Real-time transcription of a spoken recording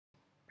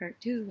Part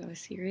 2 of a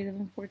series of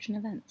unfortunate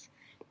events.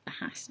 The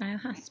Hostile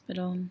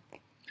Hospital,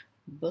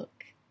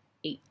 Book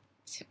 8.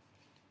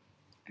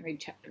 I read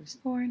chapters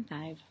 4 and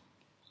 5.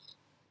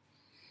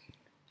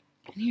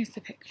 And here's the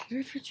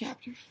picture for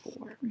chapter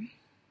 4.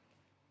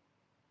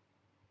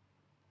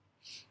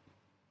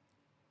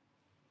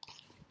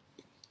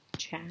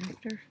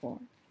 Chapter 4.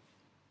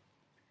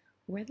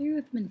 Whether you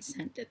have been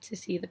sent to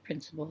see the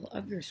principal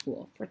of your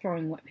school for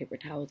throwing wet paper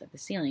towels at the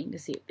ceiling to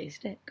see if they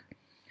stick,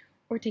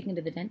 or taken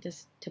to the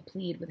dentist to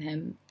plead with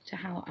him to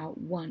howl out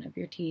one of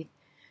your teeth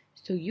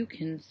so you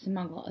can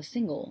smuggle a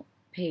single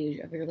page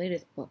of your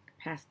latest book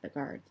past the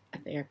guards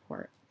at the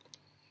airport.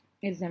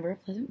 It is never a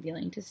pleasant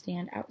feeling to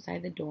stand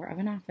outside the door of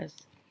an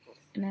office,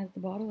 and as the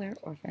Baudelaire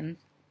orphans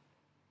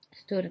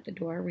stood at the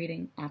door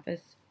reading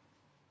Office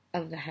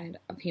of the Head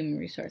of Human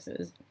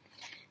Resources,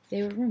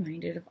 they were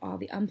reminded of all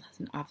the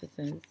unpleasant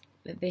offices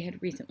that they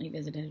had recently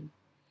visited.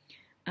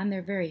 On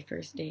their very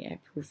first day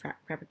at Proof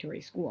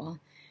Preparatory School,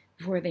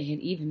 before they had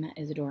even met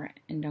Isidore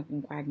and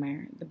Duncan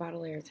Quagmire, the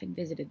Baudelaires had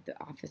visited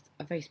the office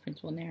of Vice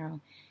Principal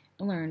Narrow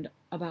and learned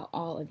about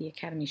all of the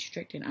Academy's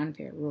strict and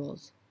unfair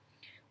rules.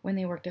 When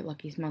they worked at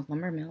Lucky Small's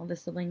lumber mill, the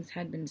siblings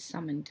had been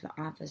summoned to the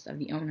office of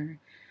the owner,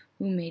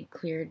 who made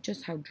clear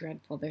just how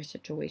dreadful their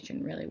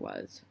situation really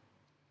was.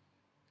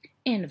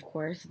 And, of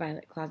course,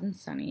 Violet, Claus, and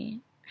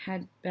Sunny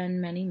had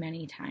been many,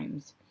 many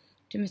times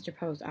to Mr.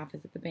 Poe's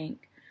office at the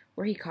bank,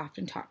 where he coughed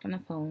and talked on the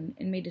phone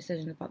and made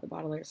decisions about the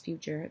Baudelaire's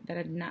future that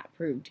had not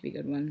proved to be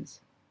good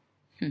ones.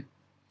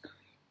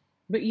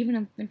 But even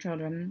if the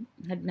children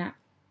had not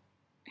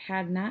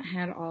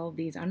had all of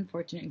these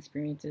unfortunate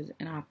experiences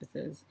in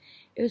offices,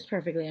 it was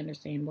perfectly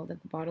understandable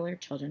that the Baudelaire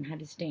children had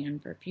to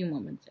stand for a few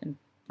moments in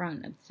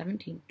front of the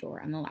 17th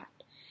door on the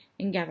left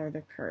and gather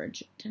their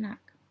courage to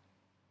knock.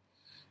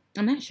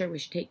 "I'm not sure we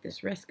should take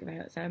this risk,"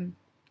 Violet said.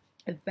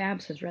 "If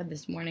Babs has read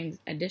this morning's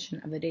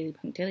edition of the Daily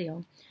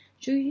Punctilio,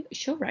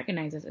 she'll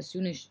recognize us as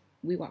soon as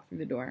we walk through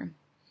the door.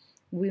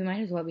 We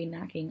might as well be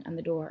knocking on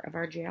the door of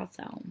our jail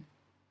cell."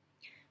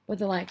 "But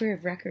the Library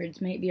of Records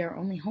might be our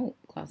only hope,"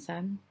 Claus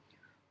said.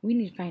 "We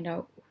need to find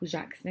out who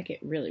Jacques Snicket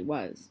really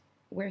was,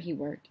 where he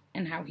worked,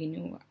 and how he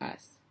knew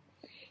us.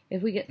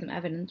 If we get some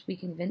evidence, we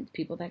can convince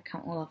people that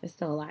Count Olaf is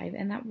still alive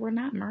and that we're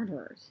not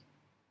murderers."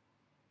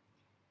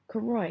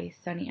 "Carroy,"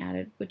 Sunny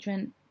added, "which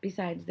meant,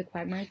 besides, the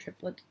Quagmire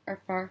triplets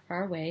are far,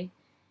 far away,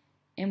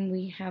 and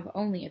we have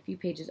only a few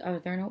pages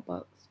of their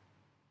notebooks.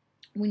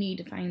 We need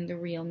to find the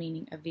real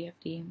meaning of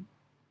VFD.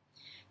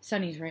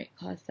 "Sunny's right,"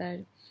 Claus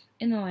said.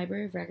 "In the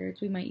Library of Records,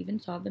 we might even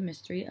solve the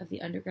mystery of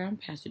the underground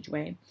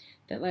passageway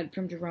that led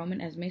from Jerome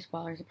and Esme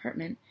Swaller's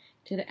apartment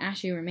to the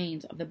ashy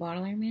remains of the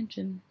Baudelaire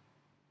mansion."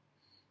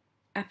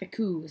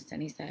 "Affiku,"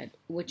 Sunny said,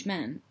 "which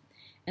men?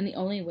 And the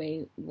only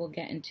way we'll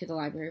get into the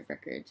Library of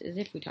Records is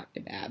if we talk to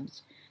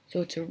Babs,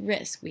 so it's a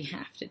risk we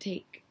have to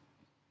take."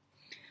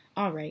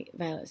 "All right,"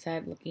 Violet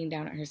said, looking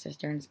down at her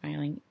sister and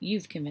smiling.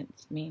 "You've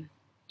convinced me.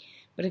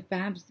 But if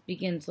Babs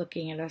begins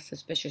looking at us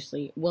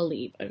suspiciously, we'll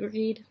leave.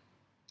 Agreed?"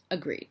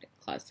 "Agreed,"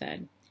 Claus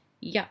said.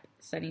 "Yup,"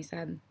 Sunny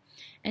said,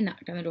 and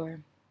knocked on the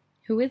door.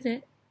 "Who is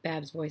it?"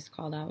 Babs' voice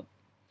called out.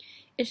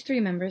 "It's 3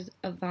 members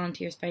of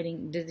Volunteers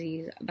Fighting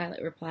Disease,"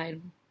 Violet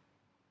replied.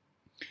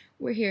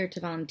 "We're here to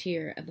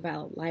volunteer at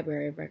the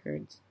Library of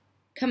Records."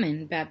 "Come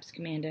in," Babs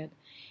commanded,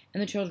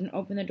 and the children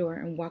opened the door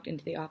and walked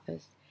into the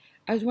office.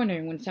 "I was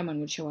wondering when someone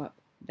would show up,"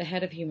 the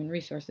head of Human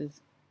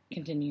Resources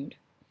continued.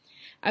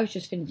 "I was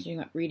just finishing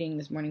up reading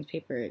this morning's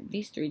paper.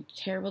 These 3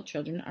 terrible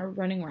children are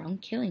running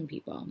around killing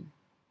people."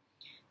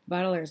 The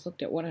Baudelaires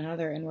looked at one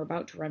another and were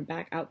about to run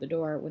back out the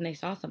door when they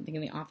saw something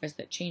in the office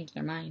that changed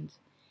their minds.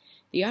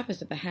 The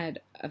office of the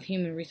head of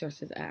Human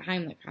Resources at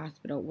Heimlich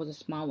Hospital was a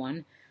small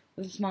one,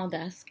 with a small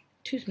desk,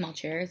 2 small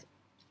chairs,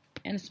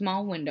 and a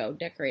small window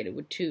decorated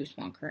with 2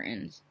 small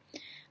curtains.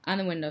 On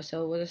the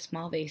windowsill was a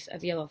small vase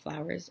of yellow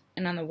flowers,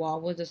 and on the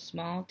wall was a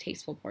small,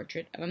 tasteful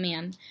portrait of a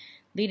man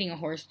leading a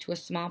horse to a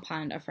small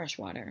pond of fresh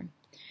water.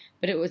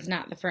 But it was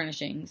not the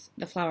furnishings,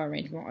 the flower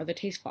arrangement, or the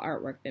tasteful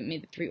artwork that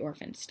made the 3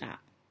 orphans stop.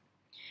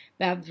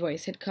 Bab's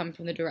voice had come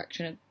from the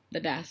direction of the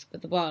desk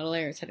which the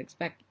Baudelaires had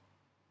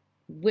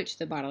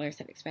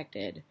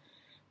expected.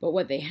 But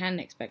what they hadn't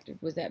expected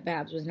was that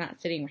Babs was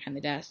not sitting behind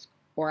the desk,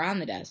 or on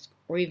the desk,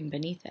 or even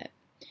beneath it.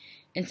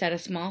 Instead, a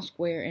small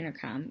square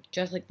intercom,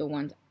 just like the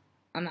ones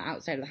on the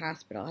outside of the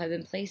hospital, had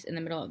been placed in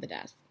the middle of the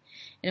desk,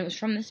 and it was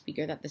from the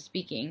speaker that the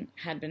speaking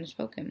had been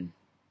spoken.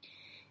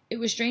 It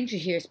was strange to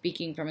hear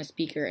speaking from a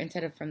speaker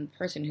instead of from the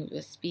person who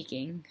was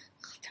speaking.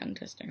 Tongue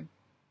twister.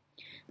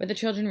 But the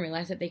children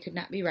realized that they could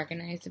not be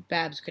recognized if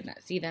Babs could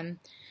not see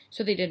them,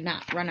 so they did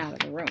not run out of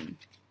the room.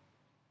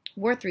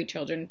 "We're 3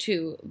 children,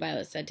 too,"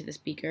 Violet said to the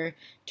speaker,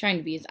 trying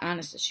to be as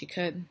honest as she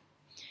could.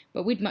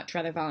 "But we'd much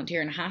rather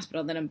volunteer in a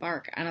hospital than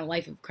embark on a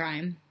life of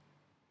crime."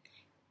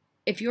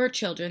 "If you're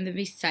children, then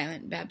be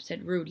silent," Babs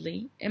said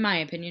rudely. "In my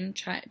opinion,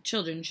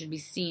 children should be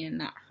seen and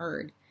not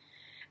heard.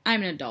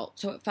 I'm an adult,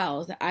 so it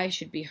follows that I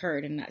should be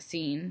heard and not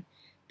seen.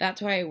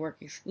 That's why I work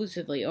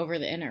exclusively over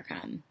the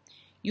intercom.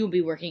 You will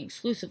be working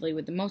exclusively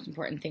with the most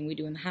important thing we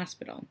do in the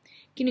hospital.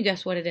 Can you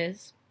guess what it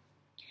is?"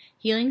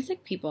 Healing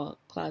sick people,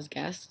 Claus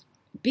guessed.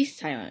 Be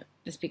silent,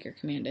 the speaker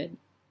commanded.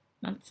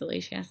 Not silly,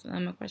 she asked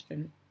them a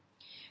question.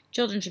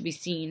 Children should be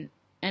seen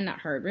and not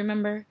heard,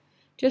 remember?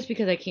 Just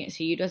because I can't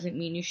see you doesn't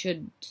mean you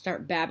should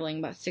start babbling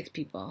about sick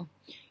people.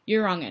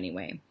 You're wrong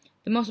anyway.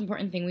 The most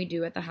important thing we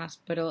do at the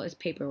hospital is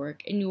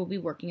paperwork, and you will be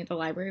working at the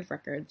Library of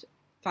Records,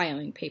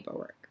 filing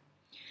paperwork.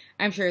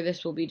 I'm sure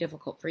this will be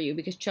difficult for you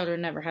because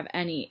children never have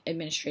any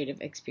administrative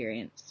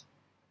experience.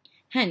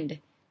 Hend,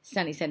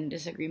 Sunny said in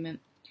disagreement.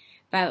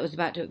 Violet was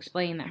about to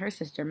explain that her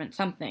sister meant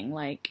something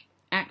like,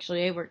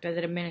 actually, I worked as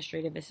an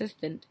administrative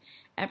assistant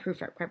at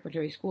Prufrock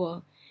Preparatory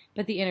School,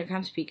 but the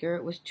intercom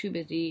speaker was too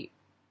busy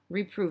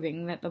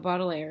reproving the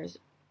Baudelaires,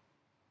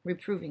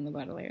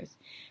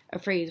 a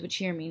phrase which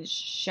here means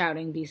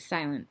shouting, be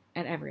silent,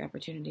 at every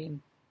opportunity.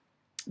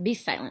 Be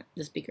silent,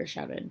 the speaker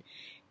shouted.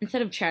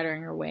 Instead of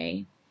chattering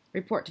away,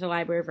 report to the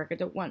Library of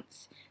Records at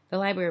once. The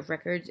Library of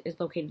Records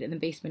is located in the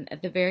basement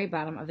at the very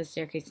bottom of the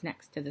staircase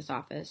next to this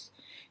office.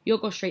 You'll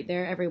go straight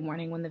there every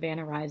morning when the van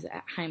arrives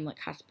at Heimlich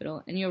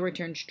Hospital, and you'll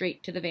return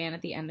straight to the van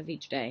at the end of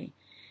each day.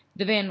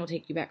 The van will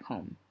take you back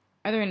home.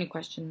 Are there any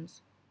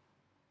questions?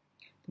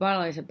 The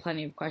Baudelaires had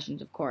plenty of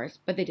questions, of course,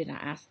 but they did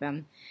not ask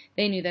them.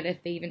 They knew that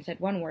if they even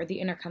said one word, the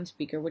intercom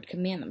speaker would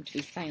command them to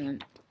be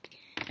silent.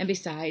 And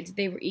besides,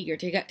 they were eager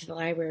to get to the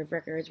Library of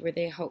Records where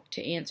they hoped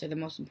to answer the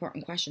most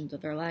important questions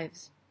of their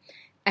lives.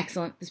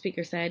 Excellent, the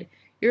speaker said.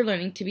 You're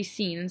learning to be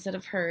seen instead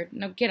of heard.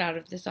 Now get out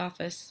of this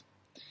office.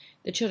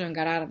 The children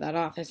got out of that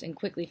office and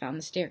quickly found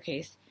the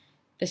staircase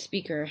the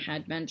speaker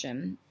had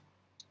mentioned.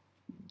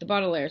 The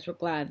Baudelaires were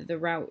glad that the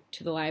route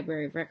to the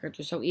Library of Records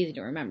was so easy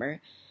to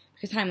remember,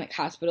 because Heimlich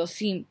Hospital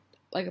seemed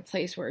like a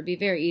place where it would be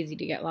very easy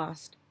to get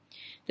lost.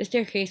 The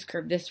staircase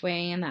curved this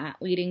way and that,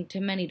 leading to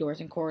many doors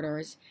and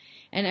corridors,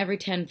 and every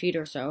 10 feet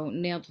or so,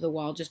 nailed to the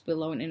wall just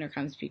below an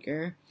intercom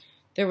speaker,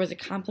 there was a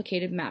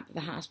complicated map of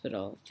the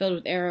hospital, filled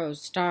with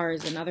arrows,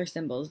 stars, and other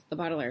symbols the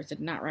Baudelaires did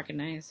not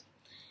recognize.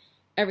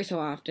 Every so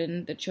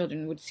often, the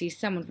children would see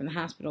someone from the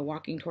hospital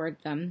walking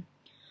toward them.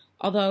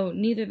 Although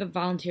neither the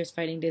volunteers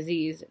fighting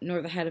disease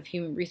nor the head of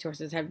human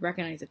resources had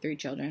recognized the 3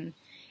 children,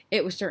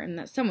 it was certain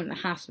that someone in the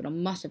hospital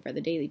must have read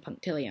the Daily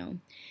Punctilio,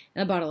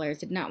 and the Baudelaires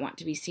did not want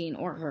to be seen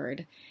or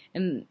heard,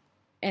 and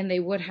they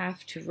would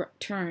have to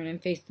turn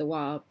and face the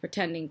wall,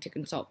 pretending to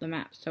consult the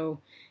map, so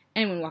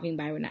anyone walking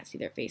by would not see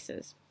their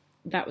faces.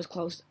 That was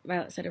close,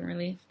 Violet said in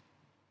relief.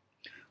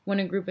 When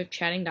a group of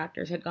chatting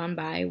doctors had gone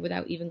by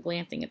without even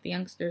glancing at the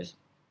youngsters.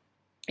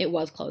 It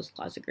was close,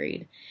 Claus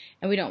agreed,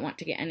 and we don't want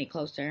to get any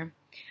closer.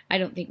 I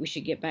don't think we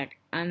should get back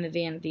on the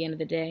van at the end of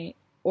the day,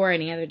 or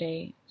any other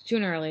day.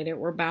 Sooner or later,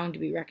 we're bound to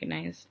be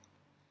recognized.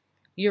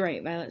 You're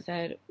right, Violet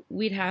said.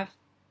 We'd have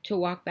to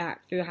walk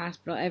back through the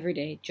hospital every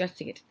day just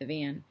to get to the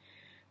van.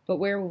 But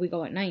where will we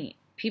go at night?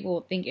 People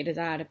will think it is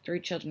odd if 3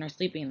 children are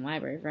sleeping in the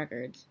Library of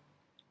Records.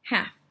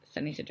 Half,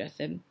 Sunny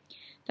suggested.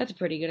 That's a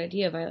pretty good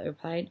idea, Violet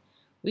replied.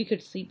 We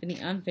could sleep in the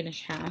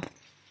unfinished half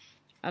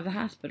of the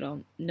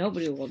hospital.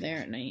 Nobody will go there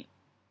at night.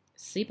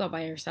 Sleep all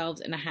by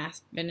ourselves in a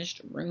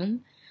half-finished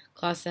room?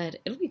 Claus said.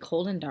 It'll be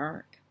cold and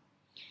dark.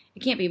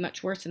 It can't be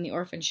much worse than the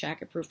orphan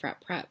shack at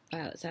Prufrock Prep,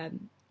 Violet said.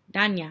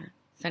 Danya,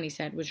 Sunny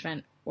said, which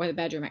meant, or the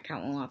bedroom at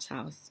Count Olaf's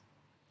house.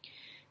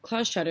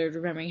 Claus shuddered,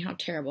 remembering how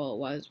terrible it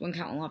was when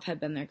Count Olaf had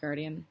been their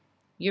guardian.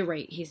 You're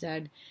right, he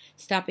said,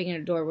 stopping in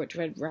a door which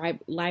read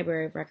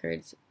Library of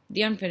Records.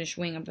 The unfinished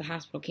wing of the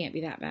hospital can't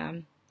be that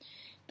bad.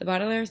 The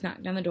Baudelaires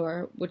knocked on the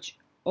door, which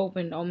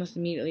opened almost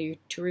immediately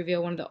to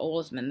reveal one of the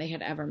oldest men they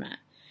had ever met,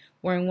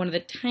 wearing one of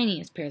the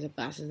tiniest pairs of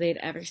glasses they had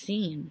ever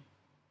seen.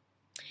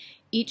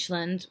 Each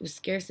lens was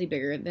scarcely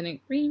bigger than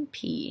a green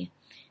pea,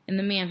 and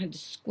the man had to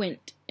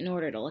squint in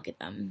order to look at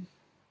them.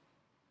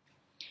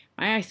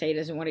 My eyesight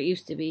isn't what it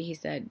used to be, he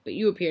said, but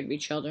you appear to be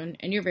children,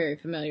 and you're very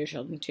familiar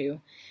children,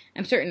 too.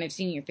 I'm certain I've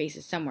seen your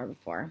faces somewhere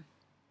before.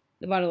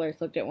 The Baudelaires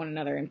looked at one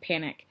another in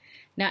panic,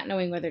 not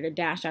knowing whether to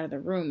dash out of the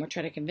room or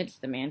try to convince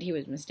the man he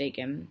was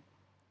mistaken.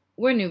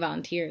 We're new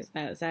volunteers,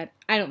 Violet said.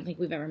 I don't think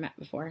we've ever met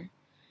before.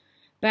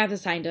 Babs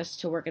assigned us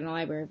to work in the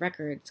Library of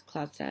Records,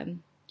 Claus said.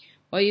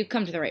 Well, you've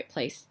come to the right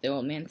place, the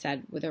old man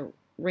said, with a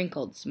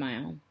wrinkled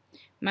smile.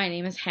 My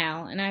name is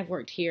Hal, and I've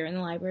worked here in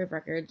the Library of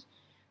Records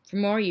for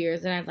more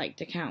years than I'd like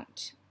to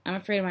count. I'm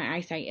afraid my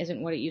eyesight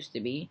isn't what it used to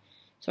be,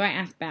 so I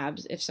asked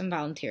Babs if some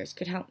volunteers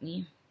could help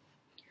me.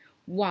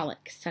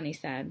 Wallach, Sunny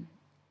said.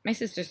 My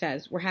sister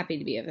says we're happy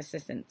to be of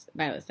assistance,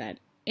 Violet said,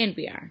 and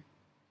we are.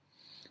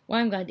 Well,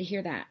 I'm glad to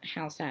hear that,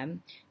 Hal said,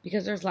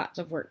 because there's lots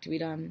of work to be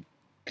done.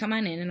 Come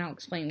on in and I'll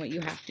explain what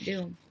you have to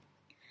do.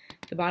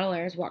 The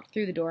Baudelaires walked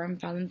through the door and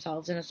found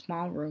themselves in a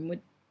small room with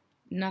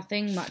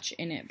nothing much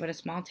in it but a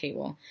small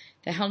table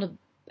that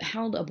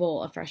held a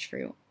bowl of fresh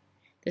fruit.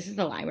 This is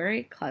the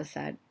library? Claus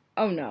said.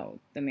 Oh no,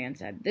 the man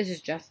said. This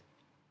is just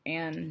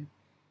an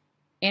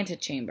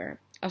antechamber,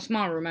 a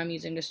small room I'm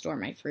using to store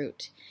my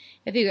fruit.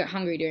 If you get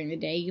hungry during the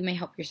day, you may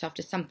help yourself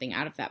to something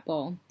out of that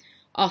bowl.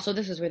 Also,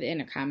 this is where the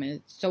intercom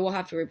is, so we'll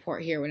have to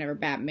report here whenever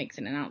Bab makes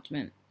an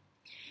announcement.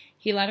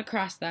 He led them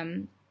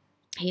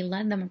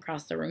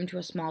across the room to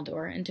a small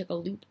door and took a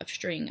loop of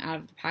string out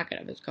of the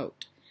pocket of his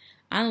coat.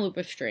 On the loop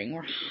of string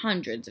were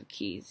hundreds of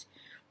keys,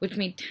 which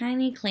made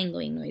tiny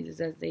clangling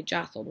noises as they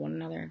jostled one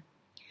another.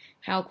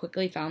 Hal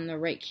quickly found the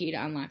right key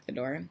to unlock the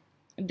door.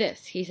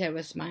 This, he said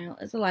with a smile,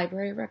 is the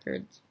library of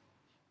records.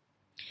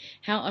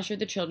 Hal ushered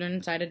the children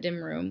inside a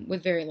dim room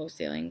with very low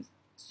ceilings,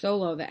 so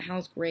low that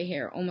Hal's gray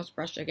hair almost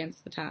brushed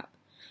against the top.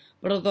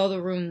 But although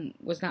the room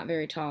was not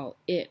very tall,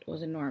 it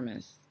was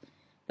enormous.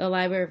 The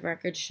library of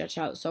records stretched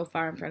out so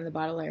far in front of the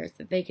Baudelaires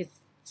that they could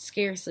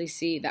scarcely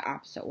see the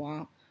opposite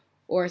wall,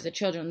 or as the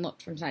children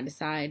looked from side to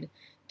side,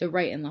 the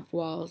right and left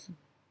walls.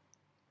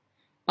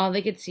 All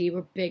they could see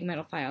were big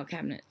metal file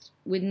cabinets,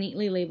 with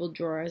neatly labeled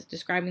drawers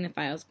describing the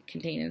files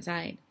contained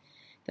inside.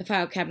 The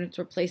file cabinets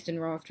were placed in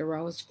row after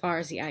row as far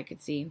as the eye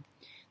could see.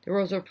 The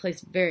rows were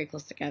placed very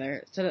close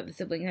together, so that the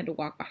siblings had to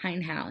walk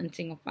behind Hal in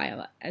single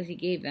file as he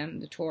gave them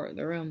the tour of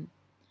the room.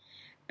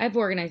 "I've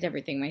organized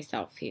everything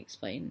myself," he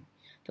explained.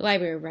 "The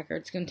library of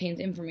records contains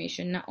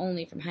information not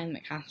only from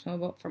Heimlich Hospital,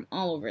 but from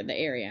all over the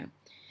area.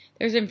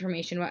 There's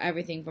information about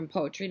everything from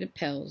poetry to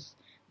pills,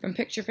 from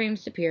picture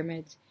frames to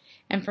pyramids,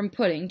 and from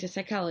pudding to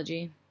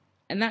psychology.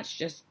 And that's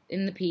just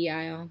in the P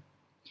aisle,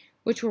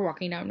 which we're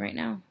walking down right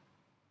now."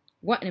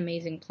 "What an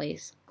amazing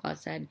place,"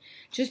 Claus said.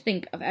 "Just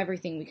think of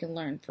everything we can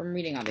learn from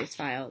reading all these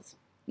files."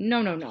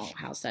 No,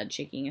 Hal said,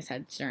 shaking his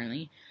head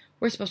sternly.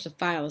 "We're supposed to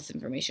file this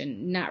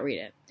information, not read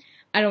it.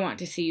 I don't want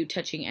to see you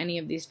touching any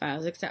of these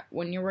files except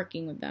when you're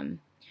working with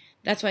them.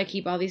 That's why I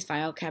keep all these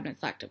file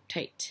cabinets locked up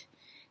tight.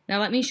 Now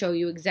let me show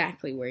you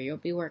exactly where you'll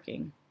be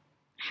working."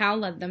 Hal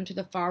led them to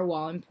the far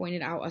wall and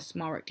pointed out a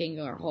small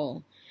rectangular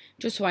hole,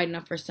 just wide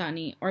enough for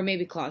Sonny, or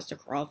maybe Claus, to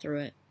crawl through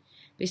it.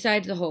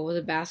 Besides the hole was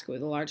a basket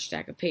with a large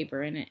stack of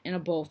paper in it and a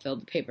bowl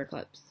filled with paper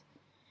clips.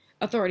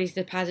 "Authorities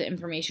deposit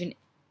information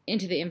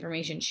into the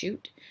information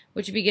chute,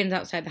 which begins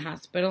outside the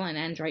hospital and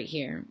ends right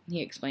here," he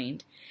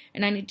explained.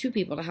 "And I need 2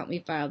 people to help me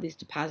file these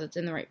deposits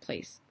in the right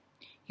place.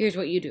 Here's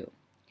what you do.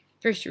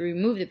 First, you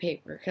remove the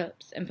paper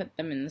clips and put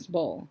them in this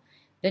bowl.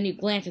 Then you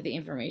glance at the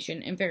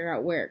information and figure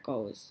out where it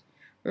goes.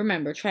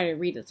 Remember, try to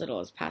read as little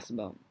as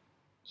possible."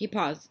 He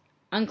paused,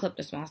 unclipped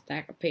a small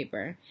stack of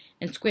paper,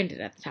 and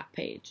squinted at the top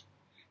page.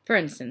 "For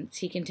instance,"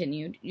 he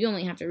continued, "you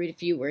only have to read a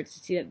few words to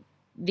see that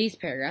these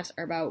paragraphs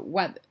are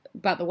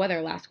about the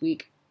weather last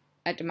week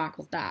at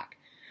DeMacle's Dock,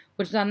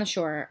 which is on the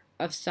shore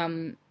of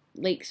some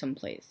lake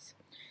someplace.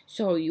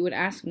 So you would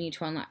ask me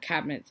to unlock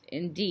cabinets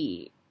in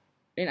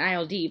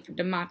aisle D for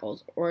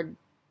DeMacle's, or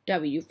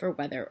W for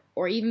weather,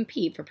 or even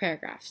P for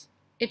paragraphs.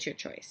 It's your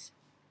choice."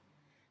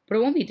 But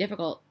won't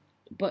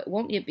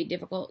it be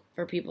difficult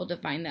for people to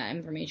find that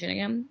information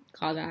again?"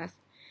 Claus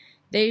asked.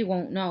 "They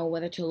won't know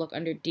whether to look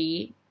under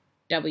D,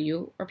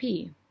 W, or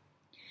P."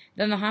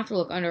 "Then they'll have to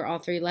look under all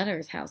 3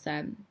 letters," Hal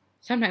said.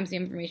 "Sometimes the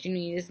information you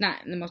need is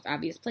not in the most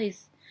obvious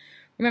place.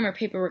 Remember,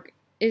 paperwork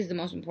is the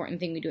most important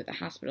thing we do at the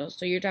hospital,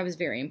 so your job is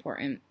very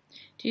important.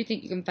 Do you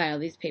think you can file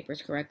these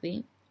papers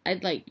correctly?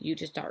 I'd like you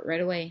to start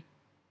right away."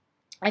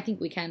 "I think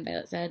we can,"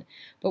 Violet said.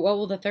 "But what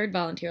will the 3rd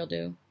volunteer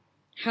do?"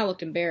 Hal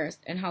looked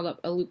embarrassed and held up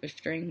a loop of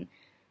string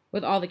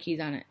with all the keys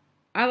on it.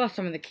 "I lost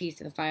some of the keys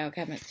to the file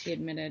cabinets," he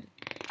admitted,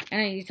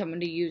 "and I need someone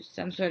to use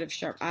some sort of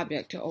sharp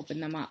object to open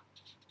them up."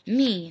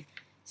 "Me,"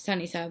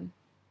 Sonny said.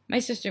 "My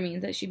sister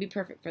means that she'd be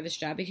perfect for this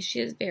job because she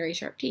has very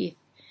sharp teeth,"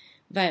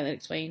 Violet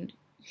explained.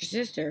 "Your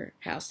sister,"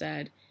 Hal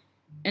said,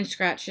 and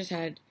scratched his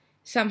head.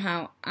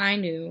 "Somehow I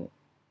knew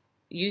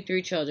you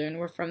 3 children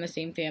were from the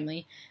same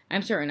family.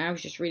 I'm certain I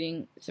was just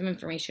reading some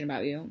information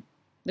about you."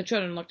 The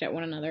children looked at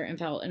one another and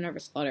felt a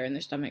nervous flutter in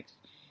their stomachs.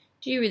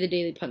 "Do you read the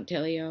Daily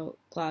Punctilio?"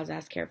 Claus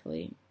asked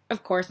carefully.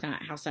 "Of course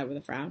not," Hal said with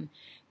a frown.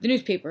 "The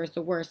newspaper is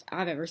the worst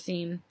I've ever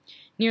seen.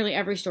 Nearly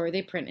every story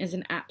they print is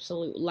an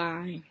absolute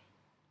lie."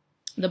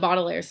 The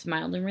Baudelaires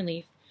smiled in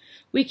relief.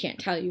 "We can't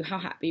tell you how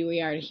happy we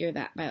are to hear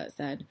that," Violet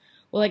said.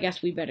 "Well, I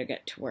guess we'd better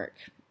get to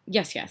work."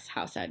 Yes,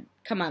 Hal said.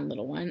 "Come on,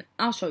 little one.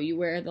 I'll show you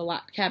where the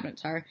locked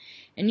cabinets are,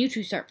 and you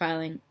 2 start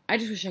filing. I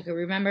just wish I could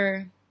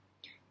remember—"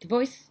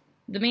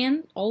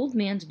 The old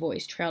man's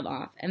voice trailed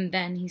off, and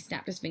then he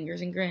snapped his fingers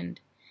and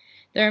grinned.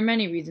 There are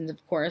many reasons,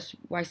 of course,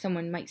 why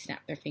someone might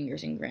snap their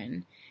fingers and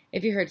grin.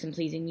 If you heard some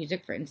pleasing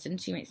music, for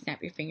instance, you might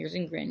snap your fingers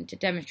and grin to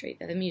demonstrate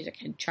that the music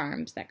had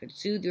charms that could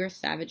soothe your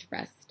savage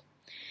breast.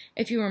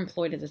 If you were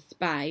employed as a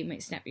spy, you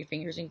might snap your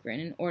fingers and grin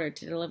in order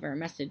to deliver a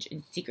message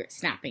in secret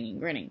snapping and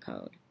grinning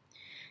code.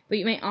 But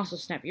you might also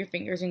snap your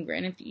fingers and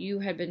grin if you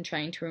had been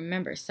trying to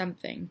remember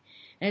something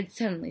and had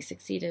suddenly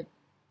succeeded.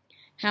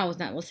 Hal was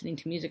not listening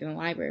to music in the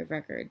library of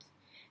records,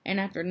 and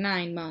after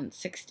 9 months,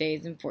 6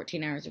 days, and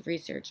 14 hours of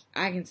research,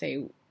 I can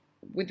say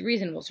with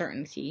reasonable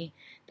certainty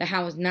that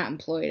Hal was not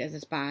employed as a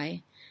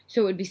spy,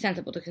 so it would be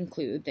sensible to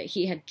conclude that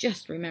he had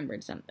just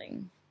remembered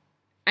something.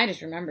 "I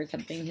just remembered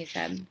something," he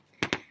said.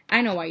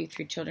 "I know why you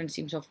 3 children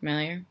seem so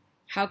familiar."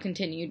 Hal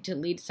continued to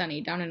lead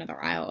Sonny down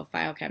another aisle of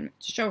file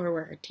cabinets to show her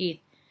where her teeth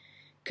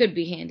could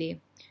be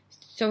handy,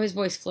 so his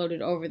voice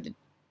floated over to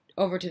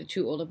the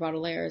 2 older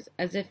Baudelaires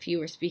as if he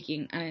were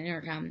speaking on an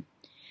intercom.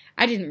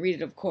 "I didn't read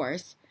it, of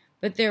course,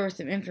 but there was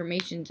some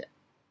information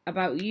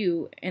about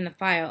you in the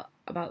file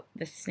about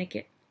the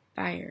Snicket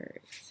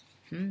fires."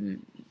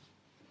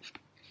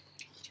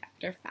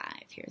 chapter 5.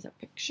 Here's a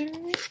picture.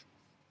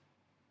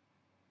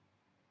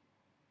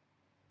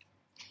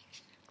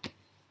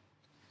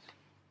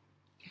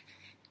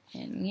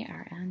 And we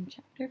are on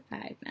chapter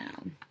 5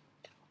 now.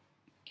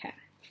 Okay.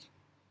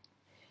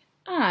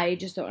 I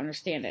just don't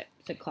understand it,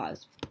 said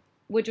Claus,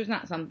 which was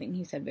not something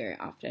he said very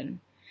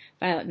often.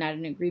 Violet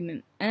nodded in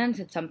agreement, and then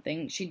said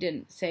something she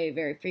didn't say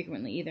very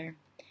frequently either.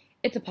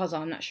 It's a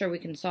puzzle I'm not sure we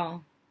can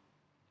solve.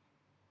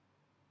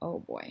 Oh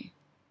boy.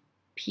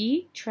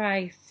 P.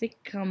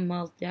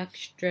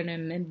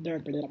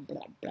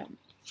 Tricyclimaldehyde.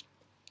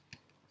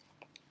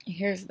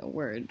 Here's the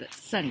word that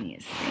Sunny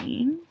is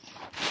saying.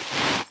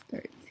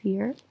 Starts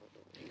here.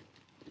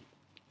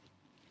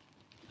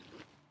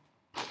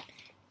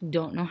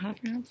 Don't know how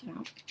to pronounce it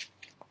out.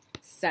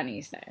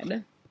 Sunny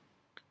said.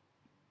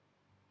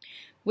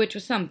 Which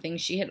was something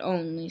she had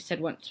only said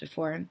once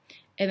before.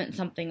 It meant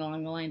something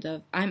along the lines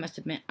of, I must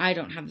admit, I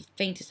don't have the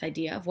faintest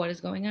idea of what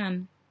is going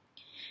on.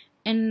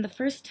 And the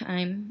first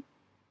time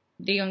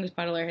the youngest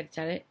Baudelaire had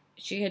said it,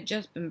 she had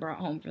just been brought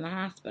home from the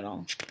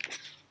hospital,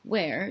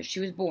 where she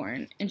was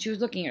born, and she was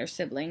looking at her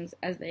siblings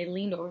as they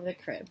leaned over the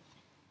crib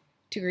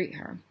to greet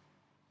her.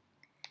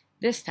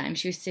 This time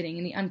she was sitting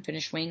in the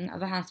unfinished wing of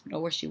the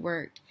hospital where she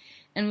worked,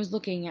 and was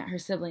looking at her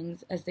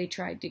siblings as they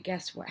tried to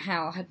guess what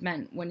Hal had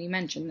meant when he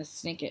mentioned the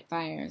Snicket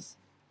fires.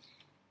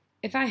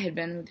 If I had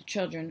been with the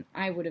children,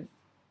 I would have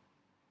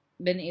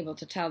been able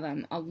to tell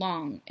them a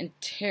long and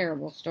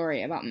terrible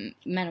story about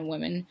men and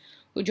women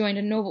who joined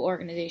a noble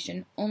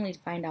organization only to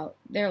find out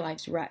their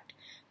lives wrecked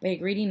by a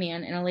greedy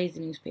man in a lazy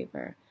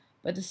newspaper.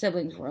 But the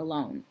siblings were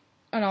alone,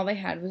 and all they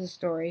had of the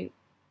story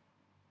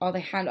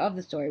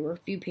were a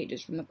few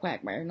pages from the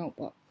Quagmire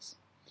notebooks.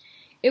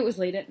 It was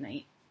late at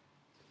night,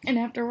 and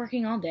after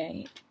working all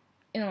day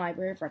in the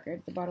Library of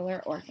Records, the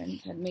Baudelaire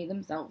orphans had made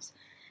themselves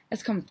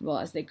as comfortable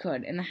as they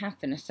could in the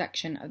half-finished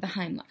section of the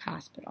Heimlich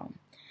Hospital.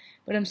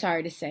 But I'm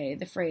sorry to say,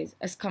 the phrase,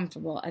 as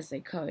comfortable as they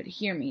could,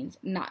 here means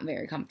not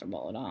very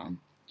comfortable at all.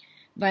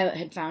 Violet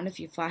had found a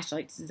few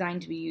flashlights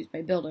designed to be used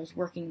by builders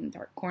working in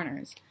dark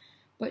corners,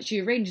 but she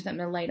arranged them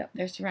to light up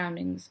their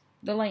surroundings.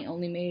 The light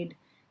only made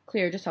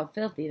clear just how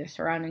filthy their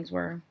surroundings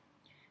were.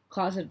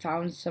 Claus had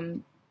found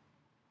some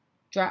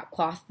drop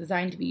cloths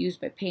designed to be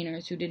used by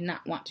painters who did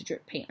not want to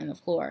drip paint on the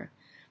floor,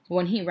 but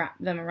when he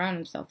wrapped them around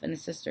himself and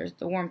his sisters,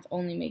 the warmth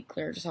only made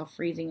clear just how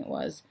freezing it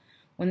was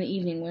when the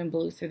evening wind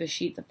blew through the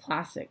sheets of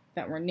plastic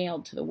that were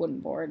nailed to the wooden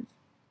boards.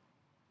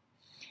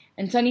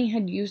 And Sunny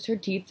had used her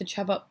teeth to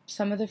chop up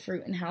some of the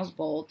fruit in Hal's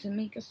bowl to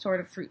make a sort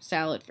of fruit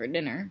salad for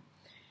dinner,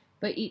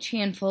 but each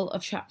handful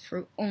of chopped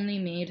fruit only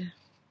made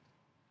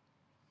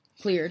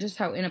clear just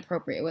how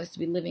inappropriate it was to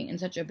be living in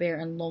such a bare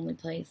and lonely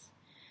place.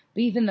 But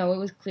even though it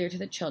was clear to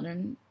the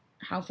children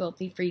how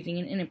filthy, freezing,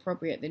 and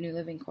inappropriate the new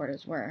living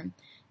quarters were,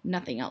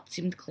 nothing else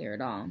seemed clear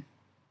at all.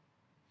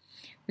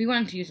 We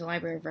wanted to use the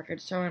Library of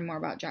Records to learn more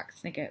about Jack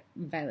Snicket,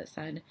 Violet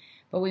said,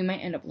 but we might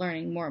end up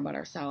learning more about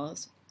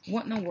ourselves.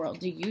 What in the world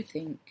do you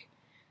think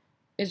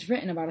is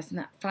written about us in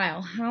that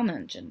file Hal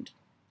mentioned?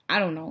 I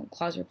don't know,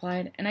 Claus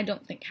replied, and I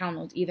don't think Hal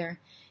knows either.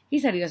 He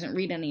said he doesn't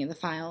read any of the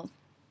files.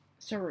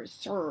 Surg,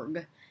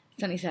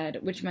 Sunny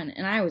said, which meant,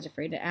 and I was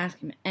afraid to ask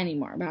him any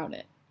more about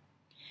it.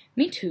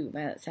 Me too,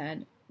 Violet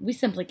said. We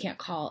simply can't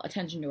call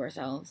attention to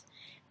ourselves.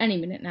 Any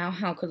minute now,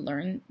 Hal could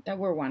learn that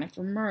we're wanted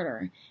for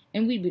murder,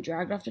 and we'd be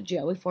dragged off to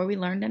jail before we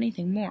learned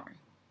anything more.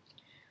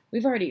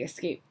 We've already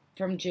escaped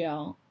from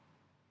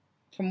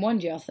one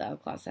jail cell,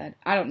 Claus said.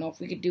 I don't know if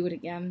we could do it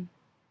again.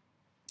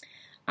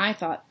 I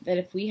thought that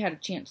if we had a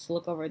chance to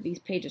look over these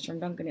pages from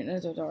Duncan's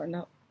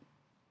and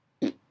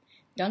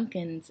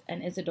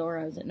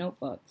Isidora's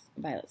notebooks,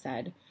 Violet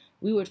said,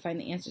 we would find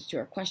the answers to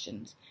our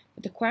questions,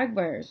 but the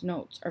Quagmire's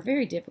notes are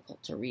very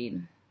difficult to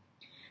read.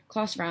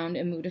 Claus frowned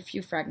and moved a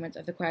few fragments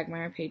of the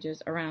Quagmire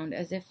pages around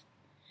as if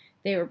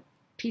they were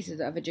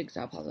pieces of a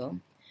jigsaw puzzle.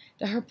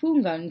 The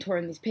harpoon gun tore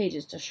in these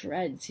pages to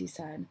shreds, he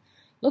said.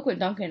 Look what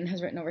Duncan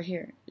has written over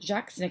here.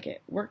 Jacques Snicket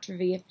worked for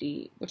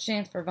VFD, which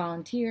stands for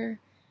volunteer,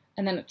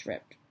 and then it's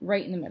ripped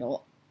right in the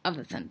middle of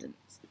the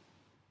sentence.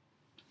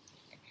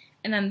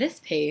 And on this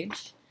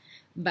page,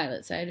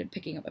 Violet said,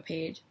 picking up a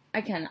page,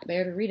 I cannot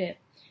bear to read it.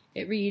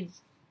 It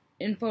reads,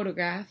 in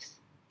photographs,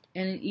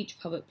 and in each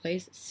public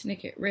place,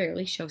 Snicket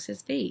rarely shows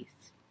his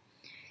face.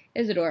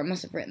 Isidora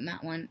must have written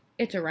that one.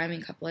 It's a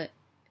rhyming couplet.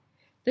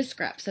 This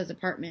scrap says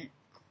apartment,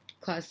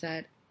 Claus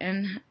said,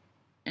 and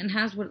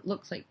has what it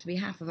looks like to be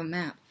half of a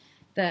map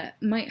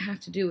that might have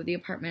to do with the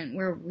apartment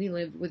where we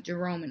lived with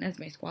Jerome and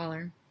Esme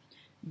Squalor.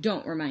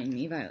 Don't remind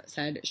me, Violet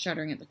said,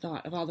 shuddering at the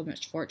thought of all the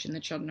misfortune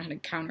the children had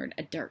encountered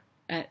at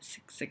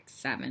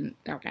 667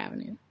 Dark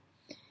Avenue.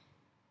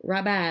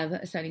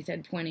 Rabav, Sunny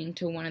said, pointing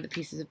to one of the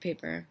pieces of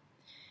paper.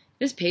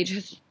 This page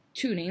has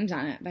 2 names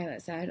on it,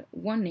 Violet said.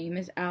 One name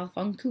is Al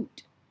von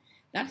Koote.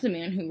 That's the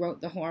man who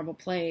wrote the horrible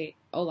play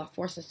Olaf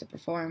forced us to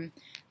perform,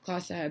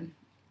 Claus said.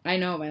 I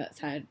know, Violet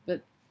said,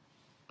 but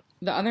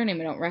the other name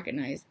I don't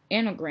recognize,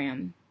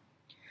 Anagram.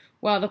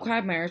 While the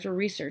Quagmires were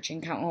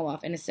researching Count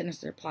Olaf and his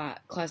sinister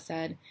plot, Claus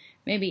said,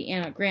 maybe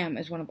Anna Graham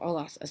is one of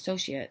Olaf's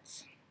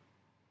associates.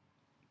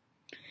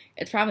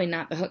 It's probably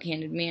not the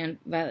hook-handed man,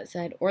 Violet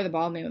said, or the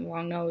bald man with a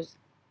long nose.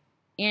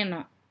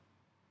 Anna.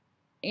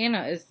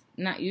 Anna is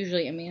not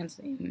usually a man's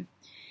name.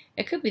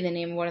 It could be the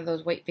name of one of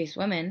those white-faced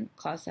women,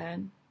 Claus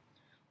said.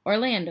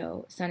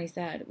 Orlando, Sunny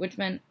said, which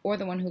meant, or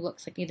the one who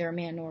looks like neither a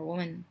man nor a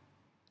woman.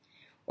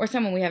 Or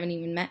someone we haven't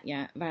even met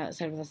yet, Violet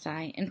said with a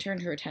sigh, and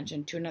turned her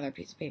attention to another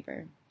piece of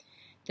paper.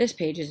 This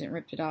page isn't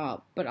ripped at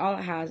all, but all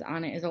it has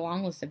on it is a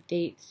long list of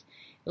dates.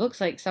 It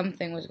looks like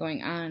something was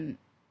going on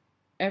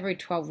every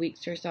 12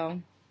 weeks or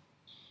so.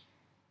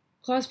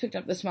 Claus picked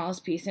up the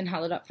smallest piece and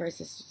held it up for his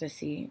sister to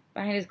see.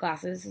 Behind his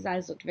glasses, his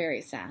eyes looked very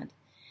sad.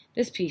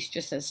 This piece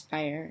just says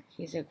fire,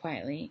 he said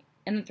quietly,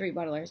 and the three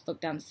butlers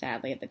looked down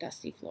sadly at the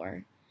dusty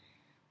floor.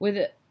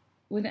 With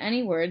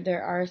any word,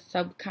 there are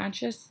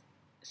subconscious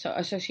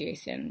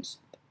associations,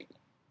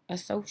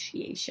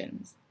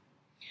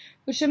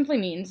 which simply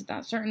means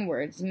that certain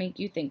words make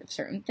you think of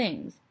certain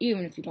things,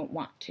 even if you don't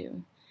want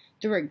to.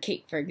 The word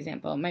cake, for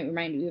example, might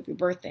remind you of your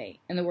birthday,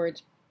 and the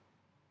words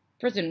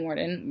prison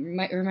warden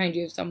might remind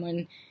you of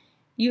someone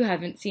you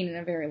haven't seen in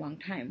a very long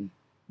time.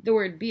 The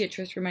word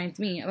Beatrice reminds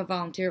me of a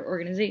volunteer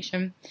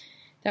organization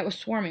that was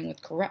swarming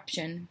with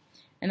corruption,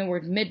 and the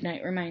word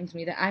midnight reminds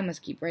me that I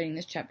must keep writing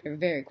this chapter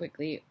very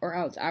quickly, or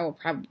else I will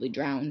probably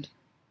drown.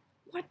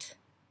 What?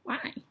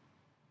 Why?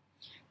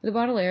 The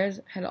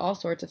Baudelaires had all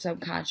sorts of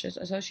subconscious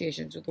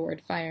associations with the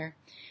word fire,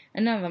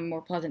 and none of them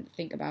were pleasant to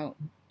think about.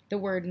 The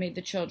word made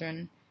the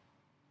children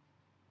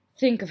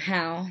think of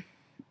Hal,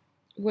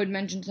 who had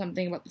mentioned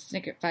something about the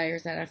Snicket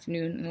fires that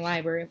afternoon in the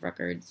Library of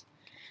Records.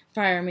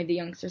 Fire made the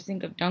youngsters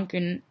think of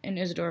Duncan and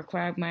Isidore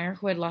Quagmire,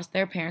 who had lost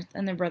their parents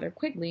and their brother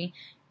Quigley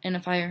in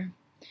a fire.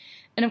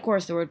 And of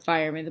course the word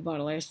fire made the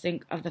Baudelaires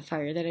think of the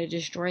fire that had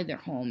destroyed their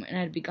home and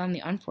had begun the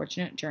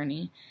unfortunate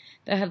journey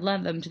that had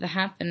led them to the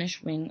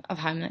half-finished wing of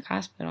Heimlich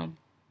Hospital.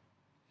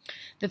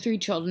 The three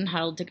children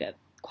huddled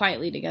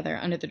quietly together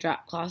under the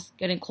drop cloths,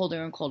 getting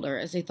colder and colder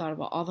as they thought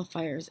about all the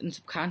fires and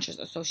subconscious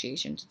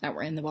associations that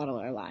were in the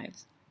Baudelaire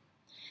lives.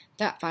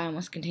 That file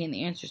must contain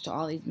the answers to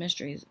all these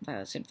mysteries,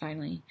 Violet said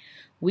finally.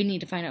 We need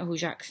to find out who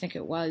Jacques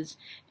Snicket was,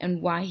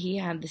 and why he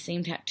had the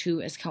same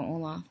tattoo as Count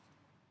Olaf.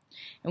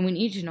 And we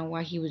need to know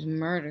why he was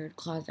murdered,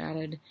 Claus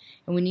added,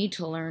 and we need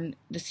to learn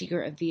the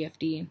secret of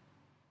VFD.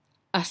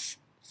 Us,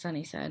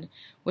 Sunny said,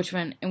 which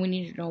meant, and we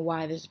need to know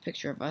why there's a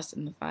picture of us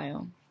in the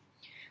file.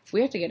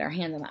 We have to get our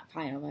hands on that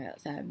file,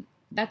 Violet said.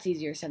 That's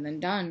easier said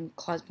than done,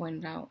 Claus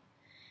pointed out.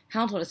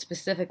 Hal told us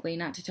specifically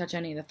not to touch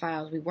any of the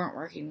files we weren't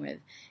working with,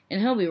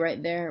 and he'll be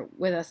right there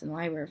with us in the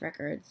Library of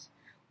Records.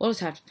 We'll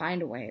just have to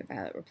find a way,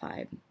 Violet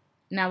replied.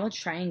 Now let's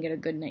try and get a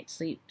good night's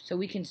sleep so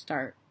we can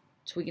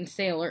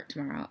stay alert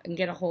tomorrow and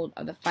get a hold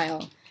of the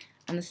file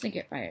on the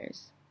Snicket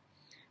fires.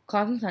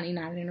 Claus and Sunny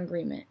nodded in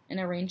agreement and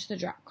arranged the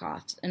drop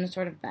cloths in a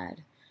sort of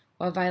bed,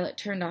 while Violet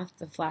turned off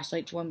the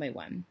flashlights one by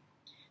one.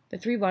 The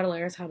three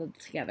Baudelaires huddled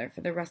together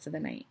for the rest of the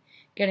night,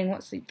 getting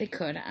what sleep they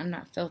could on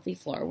that filthy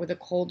floor with a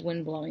cold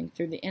wind blowing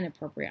through the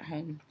inappropriate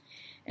home.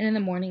 And in the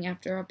morning,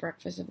 after a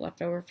breakfast of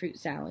leftover fruit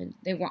salad,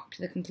 they walked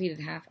to the completed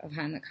half of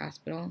Heimlich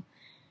Hospital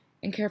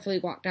and carefully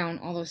walked down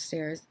all those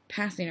stairs,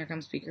 past the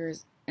intercom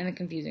speakers and the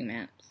confusing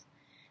maps.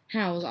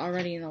 Hal was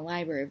already in the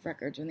Library of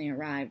Records when they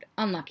arrived,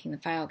 unlocking the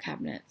file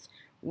cabinets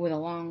with his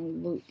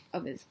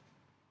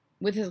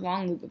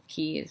long loop of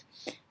keys,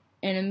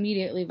 and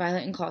immediately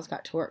Violet and Claus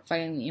got to work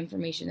finding the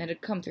information that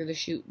had come through the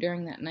chute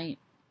during that night,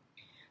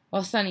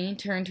 while Sunny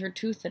turned her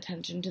toothed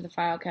attention to the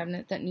file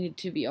cabinet that needed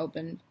to be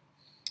opened.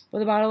 But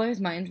the Baudelaire's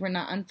minds were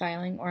not on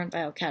filing or on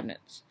file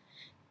cabinets.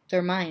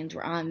 Their minds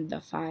were on the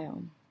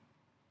file.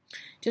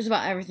 Just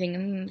about everything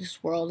in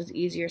this world is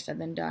easier said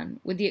than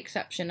done, with the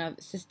exception of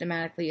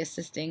systematically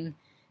assisting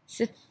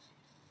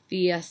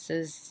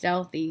Sithius's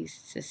stealthy,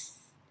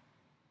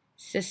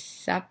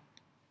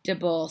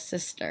 susceptible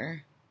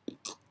sister,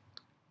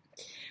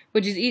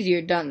 which is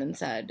easier done than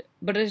said,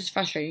 but it is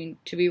frustrating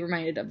to be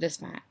reminded of this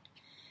fact.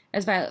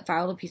 As Violet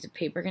filed a piece of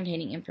paper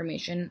containing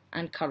information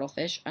on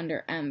cuttlefish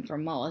under M for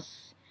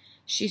mollusks,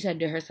 she said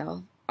to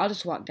herself, I'll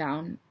just walk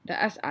down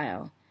the S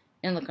aisle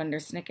and look under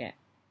Snicket.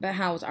 But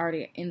Hal was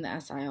already in the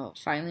S aisle,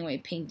 filing away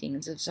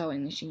paintings of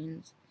sewing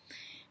machines,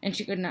 and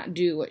she could not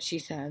do what she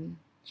said.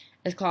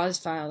 As Claus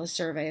filed a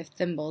survey of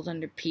thimbles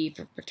under P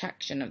for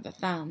protection of the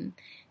thumb,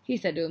 he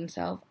said to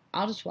himself,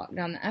 I'll just walk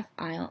down the F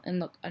aisle and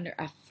look under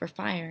F for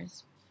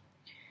fires.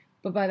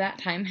 But by that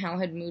time, Hal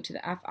had moved to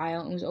the F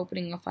aisle and was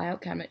opening a file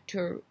cabinet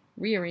to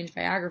rearrange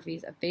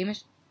biographies of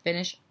famous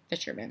Finnish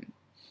fishermen.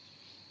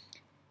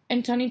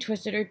 And Sunny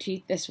twisted her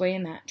teeth this way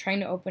and that,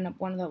 trying to open up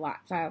one of the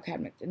locked file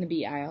cabinets in the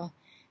B aisle,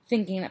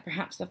 thinking that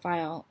perhaps the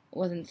file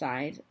was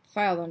inside,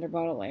 filed under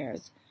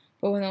Baudelaire's.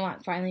 But when the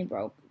lock finally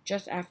broke,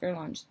 just after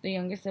lunch, the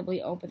youngest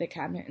sibling opened the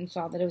cabinet and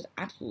saw that it was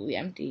absolutely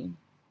empty.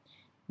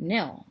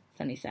 Nil,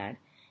 Sunny said,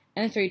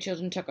 and the three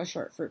children took a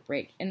short fruit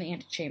break in the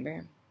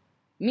antechamber.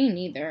 Me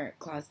neither,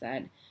 Claus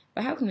said,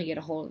 but how can we get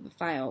a hold of the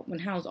file when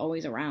Hal's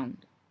always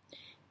around?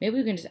 Maybe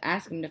we can just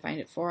ask him to find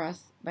it for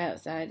us, Violet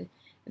said.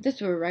 If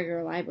this were a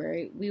regular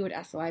library, we would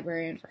ask the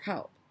librarian for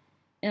help.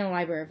 In the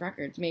Library of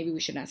Records, maybe we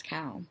should ask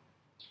Hal.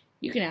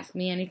 You can ask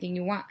me anything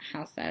you want,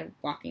 Hal said,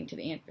 walking into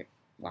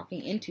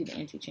the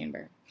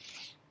antechamber.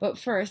 But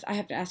first, I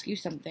have to ask you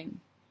something.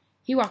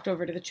 He walked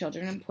over to the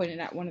children and pointed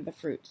at one of the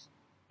fruits.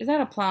 Is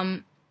that a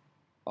plum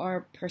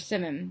or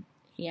persimmon?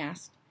 He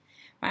asked.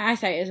 My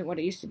eyesight isn't what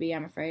it used to be,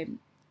 I'm afraid.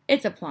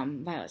 It's a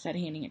plum, Violet said,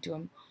 handing it to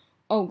him.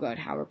 Oh, good,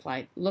 Hal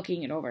replied,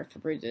 looking it over for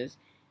bruises.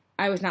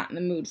 I was not in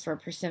the mood for a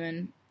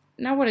persimmon.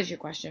 Now, what is your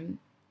question?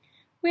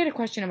 We had a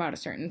question about a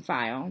certain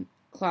file,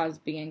 Claus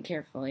began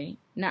carefully,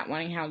 not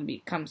wanting Hal to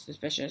become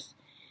suspicious.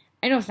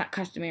 I know it's not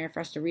customary for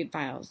us to read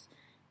files,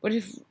 but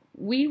if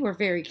we were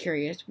very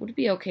curious, would it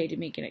be okay to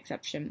make an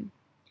exception?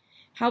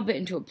 Hal bit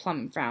into a plum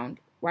and frowned.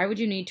 Why would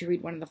you need to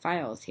read one of the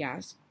files? He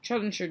asked.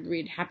 Children should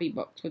read happy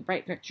books with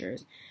bright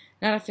pictures,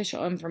 not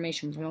official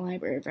information from the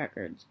Library of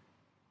Records.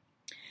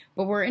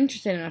 But we're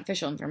interested in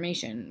official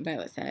information,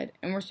 Violet said,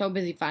 and we're so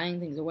busy filing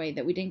things away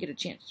that we didn't get a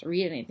chance to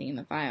read anything in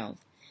the files.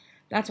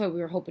 That's why we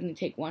were hoping to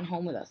take one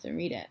home with us and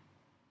read it.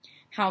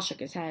 Hal shook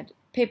his head.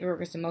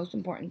 Paperwork is the most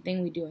important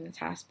thing we do in this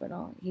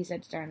hospital, he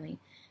said sternly.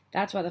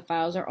 That's why the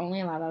files are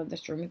only allowed out of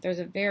this room if there's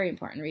a very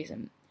important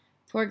reason.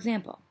 For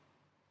example.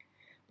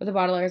 But the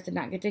Baudelaires did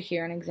not get to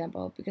hear an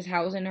example because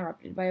Hal was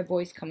interrupted by a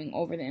voice coming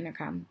over the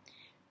intercom.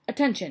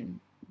 Attention,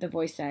 the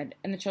voice said,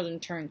 and the children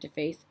turned to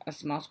face a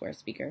small square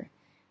speaker.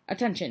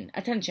 Attention,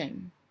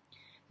 attention.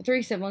 The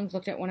three siblings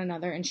looked at one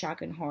another in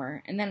shock and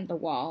horror, and then at the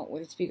wall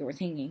where the speaker was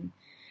hanging.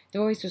 The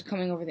voice was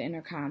coming over the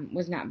intercom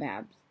was not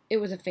Babs. It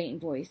was a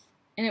faint voice,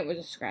 and it was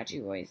a scratchy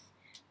voice.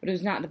 But it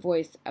was not the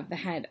voice of the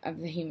head of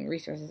the Human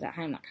Resources at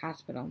Heimlich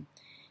Hospital.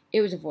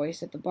 It was a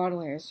voice that the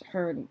Baudelaires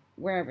heard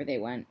wherever they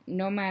went,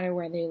 no matter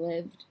where they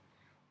lived,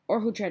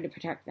 or who tried to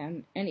protect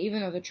them, and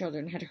even though the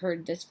children had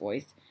heard this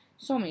voice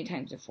so many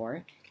times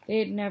before, they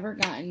had never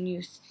gotten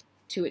used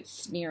to its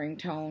sneering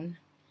tone,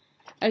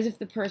 as if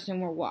the person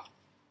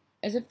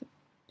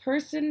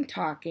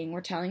talking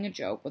were telling a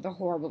joke with a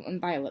horrible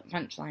and violent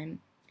punchline.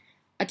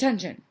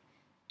 Attention,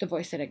 the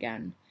voice said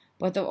again,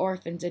 but the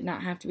orphans did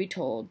not have to be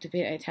told to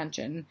pay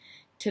attention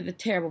to the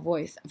terrible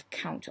voice of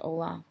Count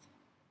Olaf.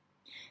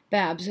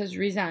 Babs has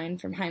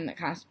resigned from Heimlich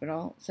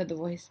Hospital, said the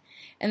voice,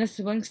 and the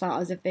siblings felt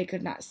as if they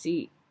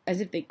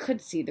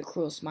could see the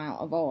cruel smile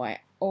of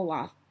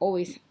Olaf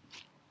always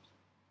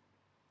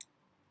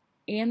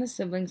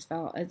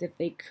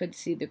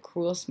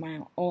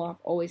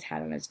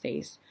had on his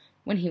face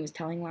when he was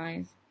telling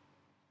lies.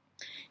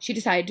 She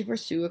decided to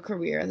pursue a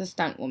career as a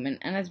stunt woman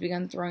and has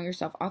begun throwing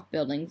herself off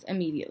buildings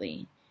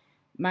immediately.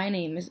 My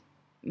name is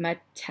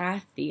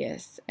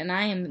Mattathias, and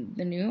I am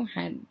the new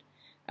head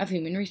of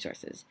Human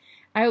Resources.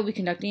 I will be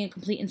conducting a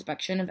complete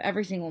inspection of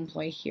every single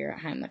employee here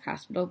at Heimlich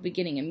Hospital,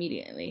 beginning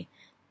immediately.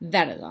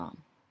 That is all.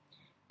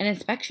 An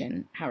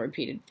inspection, Hal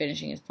repeated,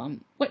 finishing his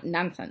plum. What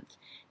nonsense.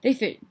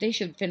 They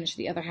should finish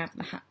the other half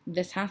of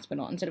this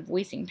hospital instead of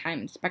wasting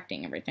time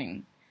inspecting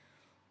everything.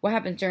 What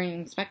happens during an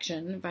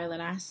inspection? Violet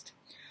asked.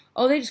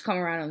 Oh, they just come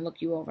around and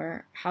look you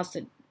over, Hal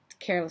said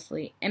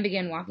carelessly, and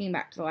began walking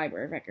back to the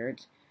Library of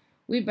Records.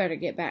 We'd better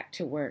get back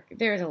to work.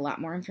 There is a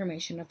lot more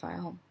information to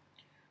file.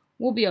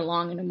 We'll be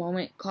along in a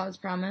moment, Claus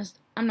promised.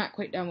 I'm not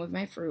quite done with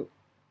my fruit.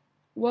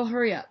 Well,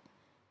 hurry up,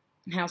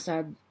 Hal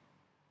said,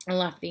 and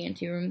left the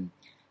anteroom.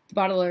 The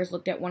Baudelaires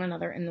looked at one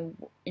another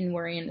in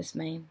worry and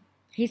dismay.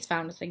 He's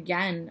found us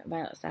again,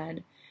 Violet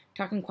said,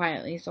 talking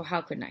quietly so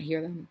Hal could not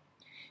hear them.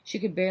 She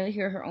could barely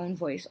hear her own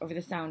voice over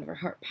the sound of her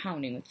heart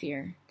pounding with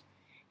fear.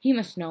 He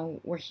must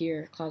know we're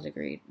here, Claus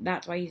agreed.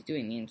 That's why he's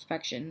doing the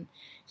inspection,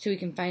 so he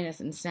can find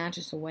us and snatch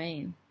us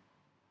away.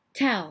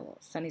 Tell,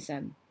 Sunny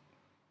said.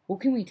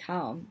 What can we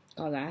tell?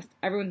 Claus asked.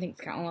 Everyone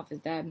thinks Count Olaf is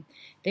dead.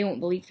 They won't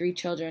believe three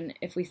children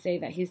if we say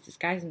that he's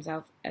disguised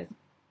himself as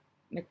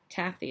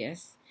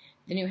Mattathias,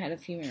 the new head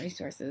of Human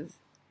Resources.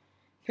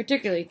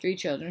 Particularly three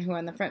children who are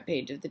on the front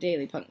page of the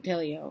Daily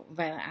Punctilio,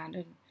 Violet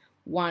added.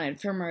 Wanted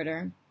for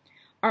murder.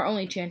 Our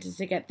only chance is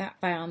to get that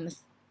file on the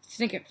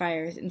Snicket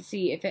Files and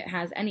see if it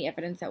has any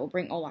evidence that will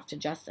bring Olaf to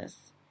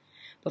justice.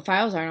 But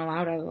files aren't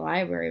allowed out of the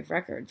Library of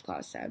Records,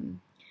 Claus said.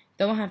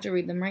 Then we'll have to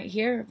read them right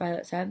here,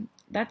 Violet said.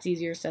 That's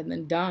easier said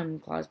than done,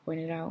 Claus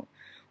pointed out.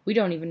 We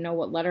don't even know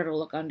what letter to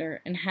look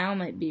under, and Hal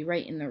might be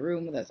right in the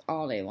room with us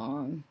all day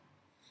long.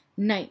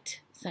 Night,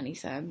 Sunny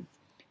said.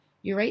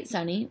 You're right,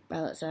 Sunny,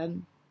 Violet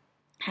said.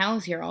 Hal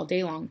is here all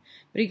day long,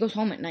 but he goes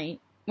home at night.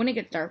 When it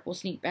gets dark, we'll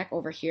sneak back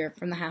over here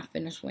from the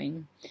half-finished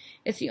wing.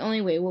 It's the only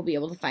way we'll be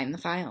able to find the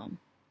file.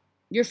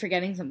 You're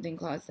forgetting something,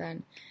 Claus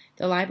said.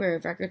 The Library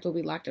of Records will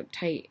be locked up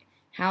tight.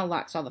 Hal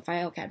locks all the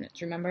file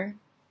cabinets, remember?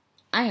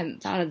 I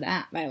hadn't thought of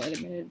that, Violet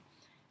admitted.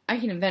 I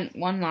can invent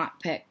one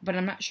lockpick, but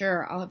I'm not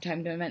sure I'll have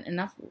time to invent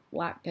enough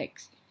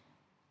lockpicks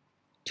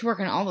to work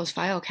on all those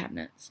file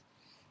cabinets.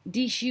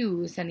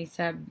 Dishu, Sunny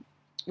said,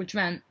 which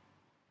meant,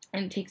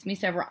 and it takes me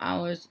several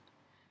hours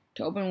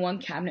to open one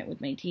cabinet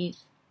with my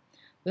teeth.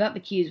 Without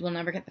the keys, we'll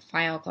never get the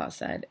file, Claus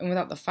said, and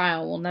without the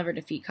file, we'll never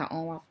defeat Count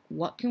Olaf.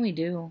 What can we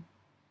do?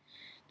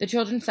 The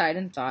children sighed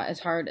and thought as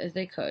hard as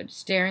they could,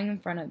 staring in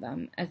front of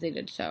them as they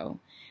did so,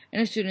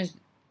 and as soon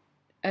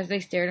as they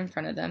stared in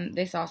front of them,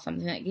 they saw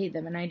something that gave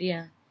them an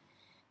idea.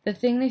 The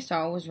thing they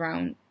saw was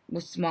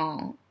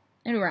small,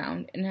 and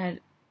round and had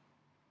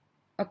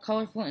a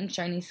colorful and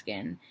shiny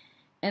skin,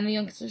 and the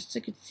youngsters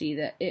could see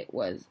that it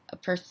was a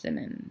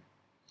persimmon.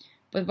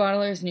 But the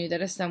bottlers knew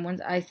that if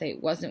someone's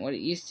eyesight wasn't what it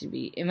used to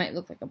be, it might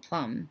look like a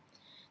plum.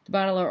 The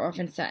bottler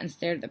often sat and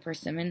stared at the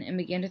persimmon and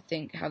began to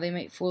think how they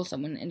might fool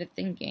someone into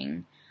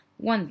thinking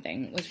one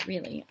thing was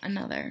really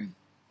another.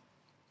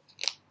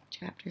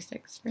 Chapter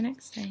 6 for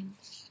next time.